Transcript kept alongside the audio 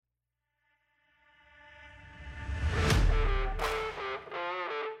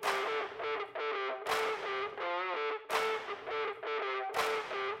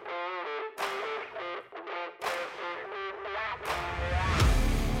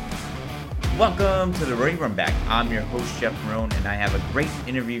Welcome to the Ready Run Back. I'm your host, Jeff Marone, and I have a great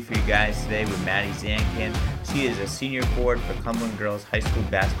interview for you guys today with Madi Zancan. She is a senior forward for Cumberland Girls High School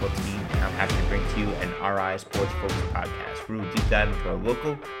basketball team, and I'm happy to bring to you an RI Sports Focus podcast. We will deep dive into our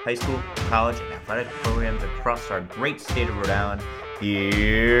local, high school, college, and athletic programs across our great state of Rhode Island.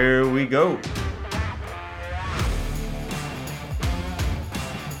 Here we go.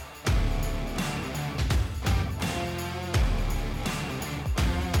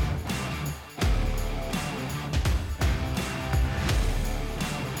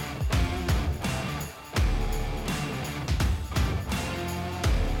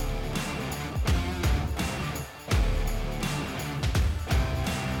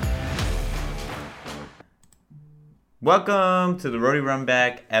 Welcome to the Roadie Run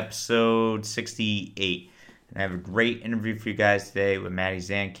Back, episode 68. And I have a great interview for you guys today with Madi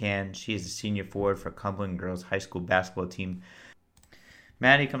Zancan. She is a senior forward for Cumberland Girls High School basketball team.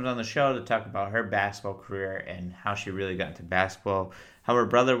 Madi comes on the show to talk about her basketball career and how she really got into basketball, how her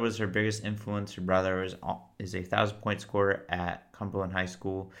brother was her biggest influence. Her brother is a 1,000-point scorer at Cumberland High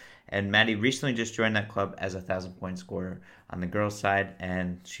School, and Madi recently just joined that club as a 1,000-point scorer on the girls' side,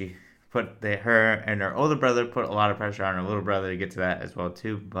 and she her and her older brother put a lot of pressure on her little brother to get to that as well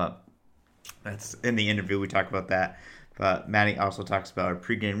too, but that's in the interview. We talk about that. But Madi also talks about her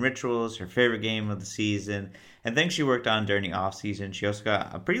pregame rituals, her favorite game of the season, and things she worked on during the off season. She also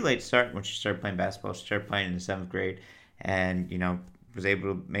got a pretty late start when she started playing basketball. She started playing in the 7th grade, and was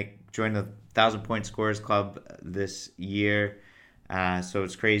able to join the 1,000-point scorers club this year. So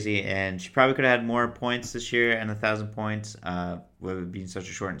it's crazy, and she probably could have had more points this year and 1,000 points with it being such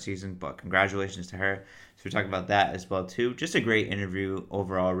a shortened season, but congratulations to her. So we talk about that as well too. Just a great interview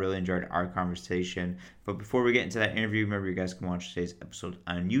overall. Really enjoyed our conversation. But before we get into that interview, remember you guys can watch today's episode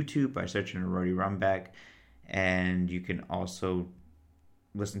on YouTube by searching the Roadie Run Back, and you can also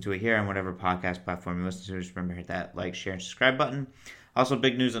listen to it here on whatever podcast platform you listen to. Just remember to hit that like, share, and subscribe button. Also,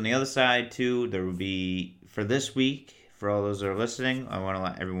 big news on the other side too. There will be, for this week, for all those that are listening, I want to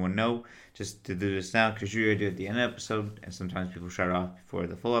let everyone know just to do this now because usually I do it at the end of the episode, and sometimes people shut off before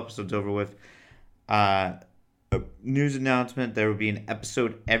the full episode's over with. A news announcement: there will be an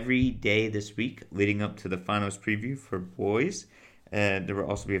episode every day this week leading up to the finals preview for boys, and there will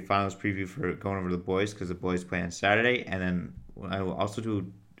also be a finals preview for going over the boys because the boys play on Saturday, and then I will also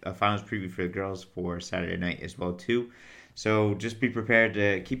do a finals preview for the girls for Saturday night as well too. So just be prepared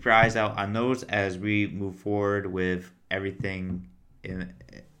to keep your eyes out on those as we move forward with everything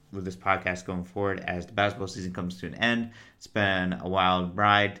with this podcast going forward as the basketball season comes to an end. It's been a wild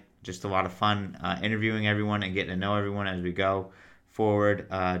ride, just a lot of fun interviewing everyone and getting to know everyone as we go forward.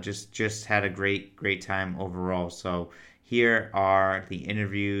 Just had a great time overall. So here are the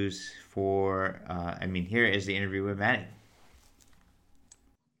interviews here is the interview with Madi.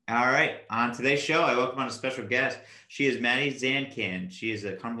 All right, on today's show, I welcome on a special guest. She is Madi Zancan. She is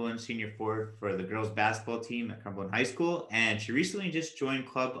a Cumberland senior forward for the girls basketball team at Cumberland High School, and she recently just joined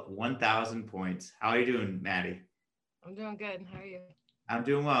Club 1,000 Points. How are you doing, Madi? I'm doing good. How are you? I'm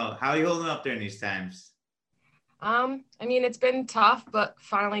doing well. How are you holding up during these times? It's been tough, but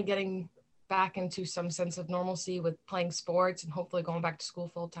finally getting back into some sense of normalcy with playing sports and hopefully going back to school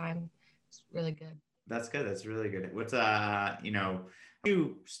full time. It's really good. That's good. That's really good. What's how'd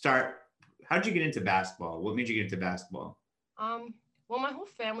you get into basketball? What made you get into basketball? Well, my whole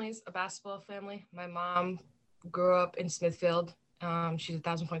family's a basketball family. My mom grew up in Smithfield. She's a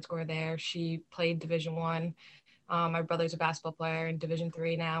 1,000-point scorer there. She played Division I. My brother's a basketball player in Division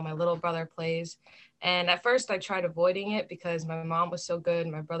III now. My little brother plays. And at first I tried avoiding it because my mom was so good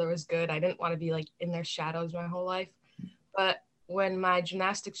and my brother was good. I didn't want to be in their shadows my whole life. But when my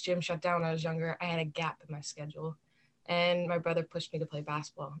gymnastics gym shut down when I was younger, I had a gap in my schedule. And my brother pushed me to play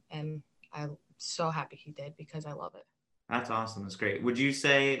basketball. And I'm so happy he did because I love it. That's awesome. That's great. Would you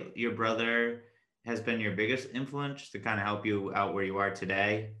say your brother has been your biggest influence to kind of help you out where you are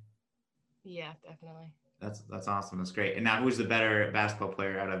today? Yeah, definitely. That's awesome. That's great. And now who's the better basketball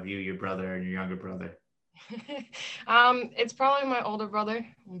player out of you, your brother, and your younger brother? It's probably my older brother,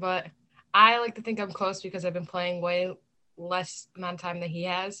 but I like to think I'm close because I've been playing way less amount of time than he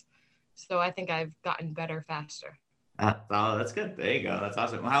has. So I think I've gotten better faster. Oh, that's good. There you go. That's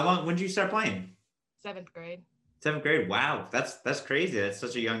awesome. When did you start playing? 7th grade. 7th grade. Wow. That's crazy. That's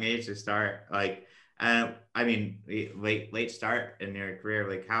such a young age to start. Late start in your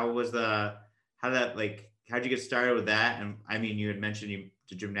career. How'd you get started with that? And you had mentioned you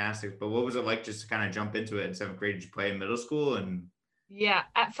to gymnastics, but what was it like just to kind of jump into it in 7th grade? Did you play in middle school? And Yeah,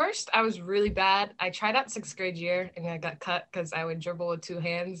 at first I was really bad. I tried out 6th grade year and I got cut because I would dribble with 2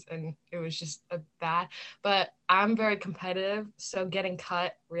 hands and it was just bad. But I'm very competitive, so getting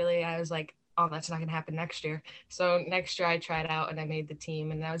cut, really, I was like, oh, that's not going to happen next year. So next year I tried out and I made the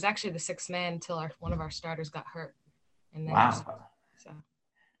team, and I was actually the sixth man until one of our starters got hurt, and then Wow. so.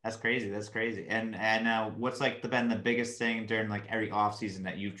 That's crazy. That's crazy. And what's like been the biggest thing during like every off season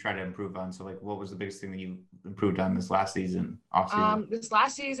that you've tried to improve on? So like, what was the biggest thing that you improved on this last season, off season? This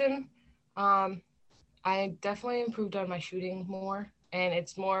last season, um, I definitely improved on my shooting more. And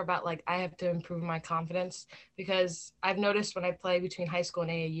it's more about like I have to improve my confidence because I've noticed when I play between high school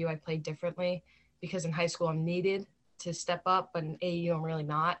and AAU, I play differently because in high school I'm needed to step up, but in AAU I'm really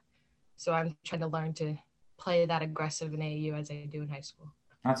not. So I'm trying to learn to play that aggressive in AAU as I do in high school.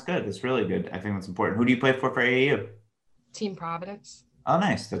 That's good. That's really good. I think that's important. Who do you play for AAU? Team Providence. Oh,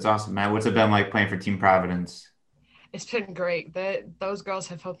 nice. That's awesome, man. What's it been like playing for Team Providence? It's been great. Those girls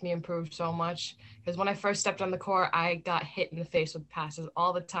have helped me improve so much. Because when I first stepped on the court, I got hit in the face with passes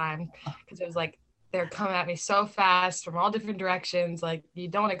all the time. Because it was like they're coming at me so fast from all different directions. Like you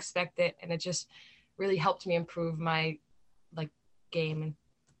don't expect it, and it just really helped me improve my like game, and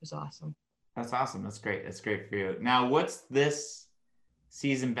it was awesome. That's awesome. That's great. That's great for you. Now, what's this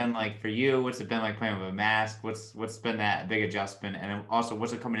season been like for you? What's it been like playing with a mask? What's been that big adjustment? And also,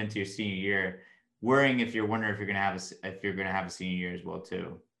 what's it coming into your senior year? Worrying if you're wondering if you're gonna have if you're gonna have a senior year as well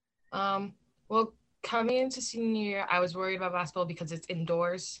too. Well, coming into senior year, I was worried about basketball because it's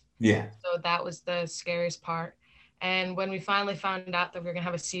indoors. Yeah. So that was the scariest part. And when we finally found out that we were gonna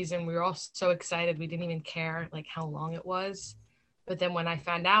have a season, we were all so excited. We didn't even care like how long it was. But then when I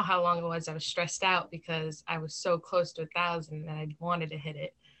found out how long it was, I was stressed out because I was so close to 1,000 and I wanted to hit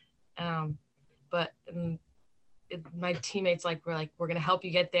it. Um, but my teammates were like, we're gonna help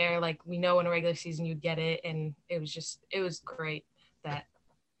you get there. Like we know in a regular season you'd get it, and it was great that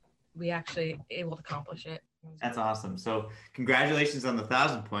we actually able to accomplish it. That's awesome. So congratulations on the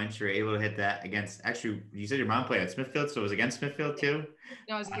 1,000 points. You were able to hit that against, actually, you said your mom played at Smithfield, so it was against Smithfield too?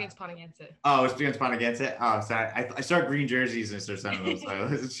 No, I was against Pontiac. Oh, it was against Pontiac. Oh, sorry. I saw green jerseys and some of those, so I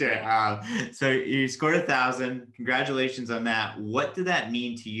wasn't sure. So you scored 1,000. Congratulations on that. What did that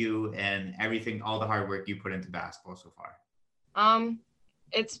mean to you and everything, all the hard work you put into basketball so far?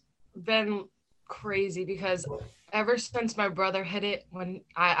 It's been crazy because ever since my brother hit it when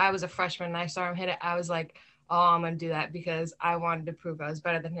I was a freshman and I saw him hit it, I was like, oh, I'm gonna do that because I wanted to prove I was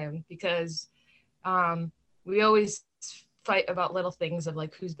better than him because we always fight about little things of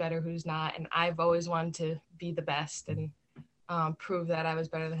like who's better, who's not, and I've always wanted to be the best and prove that I was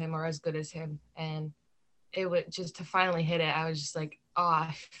better than him or as good as him. And it would just to finally hit it, I was just like, oh,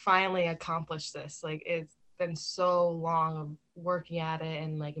 I finally accomplished this. Like it's been so long of working at it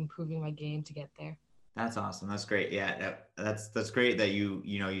and like improving my game to get there. That's awesome. That's great. Yeah, that's great that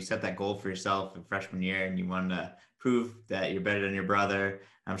you set that goal for yourself in freshman year and you wanted to prove that you're better than your brother.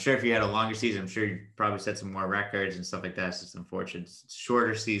 I'm sure if you had a longer season, I'm sure you probably set some more records and stuff like that. It's just unfortunate. It's a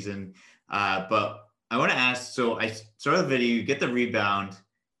shorter season. But I want to ask, so I saw the video, you get the rebound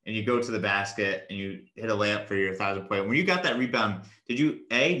and you go to the basket and you hit a layup for your 1,000 point. When you got that rebound, did you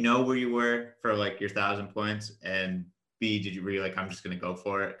know where you were for like your 1,000 points, and B, were you like, I'm just gonna go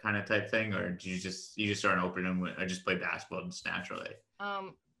for it kind of type thing, or did you just start opening and I just play basketball just naturally?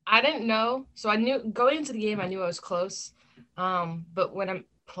 I didn't know, so I knew going into the game, I knew I was close. But when I'm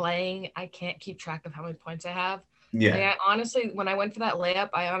playing, I can't keep track of how many points I have. Yeah. Like I honestly, when I went for that layup,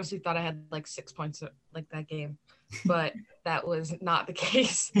 I honestly thought I had like 6 points like that game, but that was not the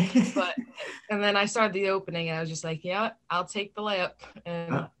case. And then I started the opening and I was just like, yeah, I'll take the layup.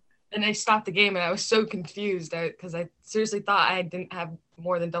 And they stopped the game and I was so confused because I seriously thought I didn't have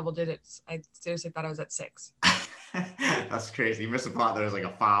more than double digits. I seriously thought I was at 6. That's crazy. You missed a plot. There was like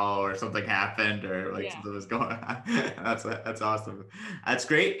a foul or something happened or like Yeah. something was going on. That's awesome. That's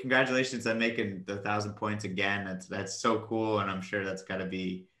great. Congratulations on making the 1,000 points again. That's so cool, and I'm sure that's got to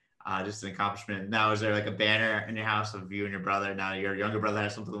be just an accomplishment. Now, is there like a banner in your house of you and your brother? Now your younger brother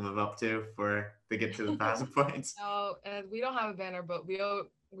has something to live up to get to the 1,000 points. Oh, and we don't have a banner, but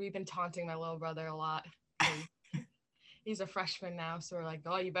we've been taunting my little brother a lot. He's a freshman now, so we're like,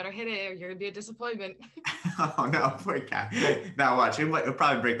 oh, you better hit it or you're gonna be a disappointment. Oh no, poor guy. Now watch, he'll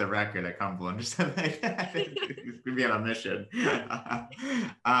probably break the record at Cumberland. Just like, he's gonna be on a mission.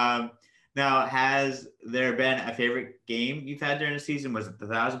 Now, has there been a favorite game you've had during the season? Was it the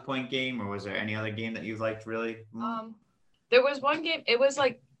 1,000 point game, or was there any other game that you've liked really? There was one game. It was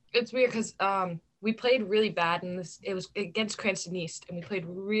like it's weird because we played really bad in this. It was against Cranston East, and we played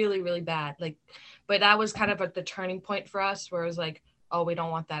really, really bad. But that was kind of like the turning point for us, where it was like, oh, we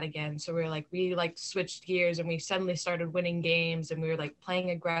don't want that again. So we switched gears, and we suddenly started winning games, and we were like playing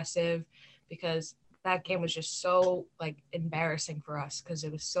aggressive, because that game was just so like embarrassing for us because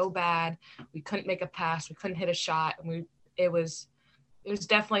it was so bad. We couldn't make a pass, we couldn't hit a shot, and it was it was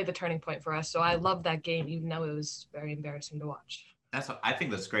definitely the turning point for us. So I loved that game, even though it was very embarrassing to watch. I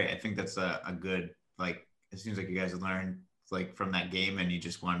think that's great. I think that's a good, like, it seems like you guys learned like from that game and you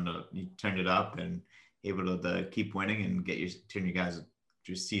just you turned it up and able to keep winning and turn you guys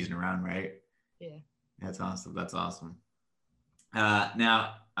just season around, right? Yeah. That's awesome. That's awesome.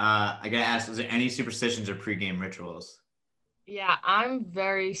 Now, I gotta ask, is there any superstitions or pregame rituals? Yeah, I'm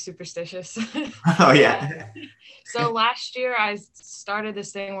very superstitious. Oh yeah. So last year I started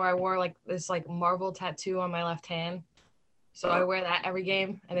this thing where I wore like this like Marvel tattoo on my left hand. So I wear that every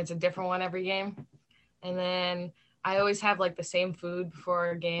game and it's a different one every game. And then I always have like the same food before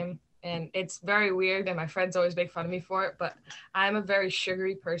a game. And it's very weird and my friends always make fun of me for it, but I'm a very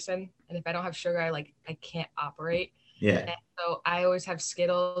sugary person. And if I don't have sugar, I can't operate. Yeah. And so I always have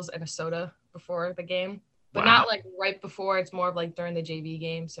Skittles and a soda before the game, but Wow. not like right before. It's more of like during the JV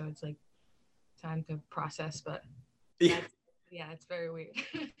game. So it's like time to process, but Yeah. yeah, it's very weird.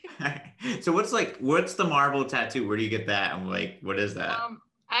 So what's the marble tattoo? Where do you get that? And like, what is that?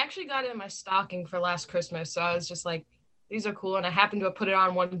 I actually got it in my stocking for last Christmas, so I was just like, these are cool, and I happened to have put it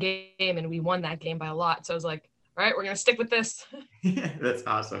on one game, and we won that game by a lot. So I was like, all right, we're gonna stick with this. That's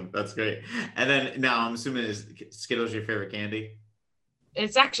awesome. That's great. And then now I'm assuming is Skittles your favorite candy?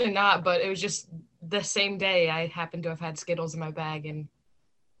 It's actually not, but it was just the same day I happened to have had Skittles in my bag, and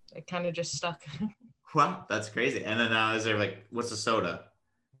it kind of just stuck. Wow, that's crazy. And then is there like what's the soda?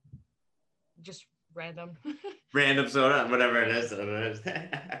 Just random. Random soda, whatever it is.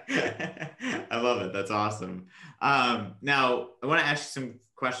 I love it. That's awesome. Now I want to ask you some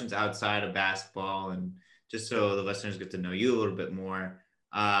questions outside of basketball and just so the listeners get to know you a little bit more.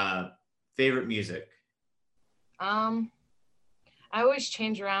 Favorite music? um, I always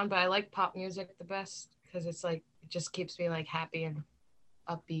change around, but I like pop music the best because it's like it just keeps me like happy and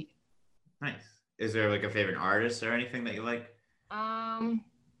upbeat. Nice. Is there like a favorite artist or anything that you like? Um,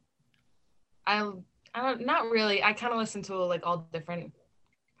 I I don't not really. I kind of listen to like all different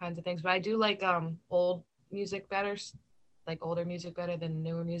kinds of things, but I do like old music better, like older music better than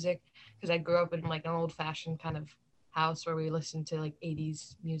newer music because I grew up in like an old fashioned kind of house where we listened to like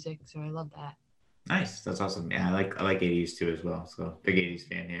 80s music, so I love that. Nice. That's awesome. Yeah, I like 80s too as well. So big 80s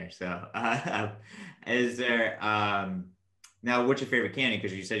fan here. So is there now what's your favorite candy?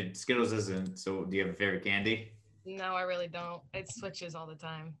 Because you said Skittles isn't. So do you have a favorite candy? No, I really don't. It switches all the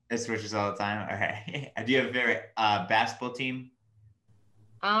time. It switches all the time. All right. Do you have a favorite basketball team?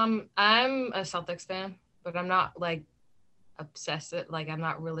 I'm a Celtics fan, but I'm not like obsessed. Like I'm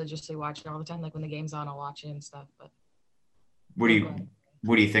not religiously watching all the time. Like when the game's on, I'll watch it and stuff. But What do I'm you glad.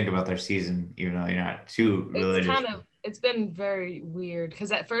 what do you think about their season, even though you're not too It's religious? kind of it's been very weird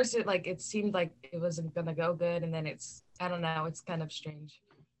because at first it seemed like it wasn't gonna go good, and then it's I don't know. It's kind of strange.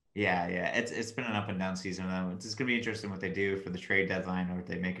 Yeah, yeah. It's been an up and down season though. It's just gonna be interesting what they do for the trade deadline or if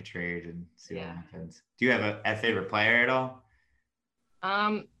they make a trade and see what Yeah. happens. Do you have a favorite player at all?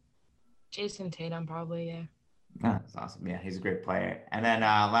 Um, Jason Tatum probably, yeah. Oh, that's awesome. Yeah, he's a great player. And then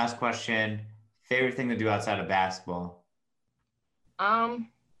last question, favorite thing to do outside of basketball? Um,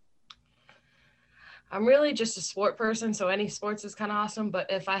 I'm really just a sport person, so any sports is kind of awesome. But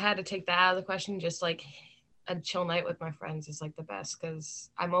if I had to take that out of the question, just like a chill night with my friends is like the best because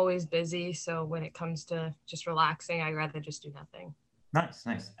I'm always busy. So when it comes to just relaxing, I'd rather just do nothing. Nice,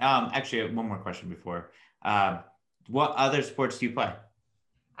 nice. Actually, one more question before. Uh, what other sports do you play?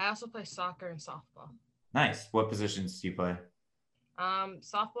 I also play soccer and softball. Nice. What positions do you play?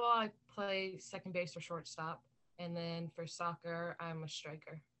 Softball, I play second base or shortstop, and then for soccer, I'm a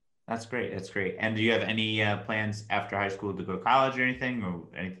striker. That's great. That's great. And do you have any plans after high school to go to college or anything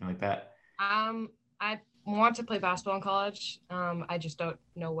like that? Um, I want to play basketball in college. I just don't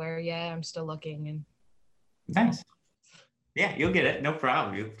know where yet. I'm still looking, and it's all. Nice. Yeah, you'll get it. No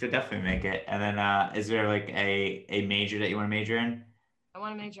problem. You could definitely make it. And then is there like a major that you want to major in? I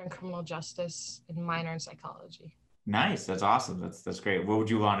want to major in criminal justice and minor in psychology. Nice. That's awesome. That's great. What would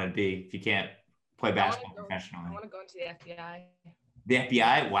you want to be if you can't play I want to basketball go. I professionally? want to go into the FBI. The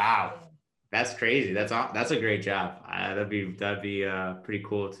FBI? Wow. Yeah. That's crazy. That's a great job. That'd be pretty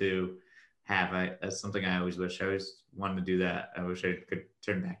cool to have. That's something I always wish. I always wanted to do that. I wish I could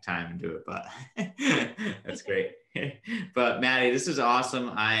turn back time and do it, but that's great. But Maddie, this is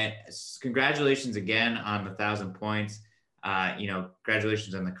awesome. I congratulations again on the 1,000 points.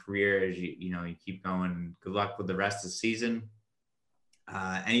 Congratulations on the career as you keep going. Good luck with the rest of the season.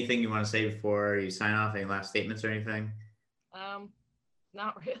 Anything you want to say before you sign off? Any last statements or anything? Um,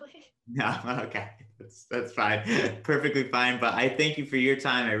 Not really. No, okay. That's fine. Perfectly fine. But I thank you for your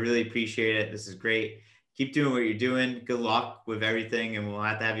time. I really appreciate it. This is great. Keep doing what you're doing. Good luck with everything. And we'll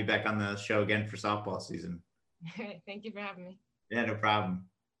have to have you back on the show again for softball season. Thank you for having me. Yeah, no problem.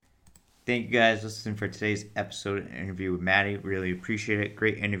 Thank you guys for listening for today's episode and interview with Maddie. Really appreciate it.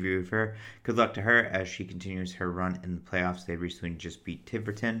 Great interview with her. Good luck to her as she continues her run in the playoffs. They recently just beat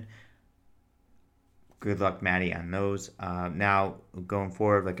Tiverton. Good luck, Maddie, on those. Now, going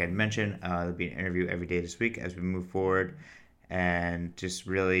forward, like I mentioned, there'll be an interview every day this week as we move forward. And just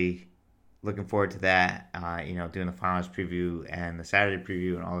really looking forward to that. Doing the finals preview and the Saturday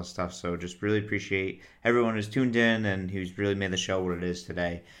preview and all this stuff. So just really appreciate everyone who's tuned in and who's really made the show what it is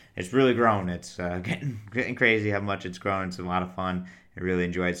today. It's really grown. It's getting crazy how much it's grown. It's a lot of fun. I really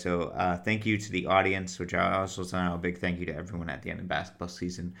enjoyed. So thank you to the audience, which I also send out a big thank you to everyone at the end of basketball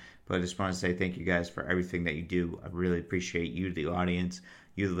season. But I just want to say thank you guys for everything that you do. I really appreciate you, the audience,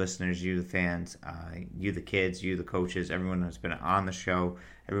 you, the listeners, you, the fans, you, the kids, you, the coaches, everyone that's been on the show,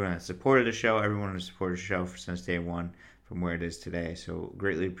 everyone that supported the show, everyone who supported the show since day one from where it is today. So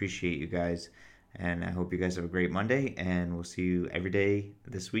greatly appreciate you guys. And I hope you guys have a great Monday, and we'll see you every day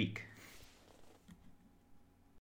this week.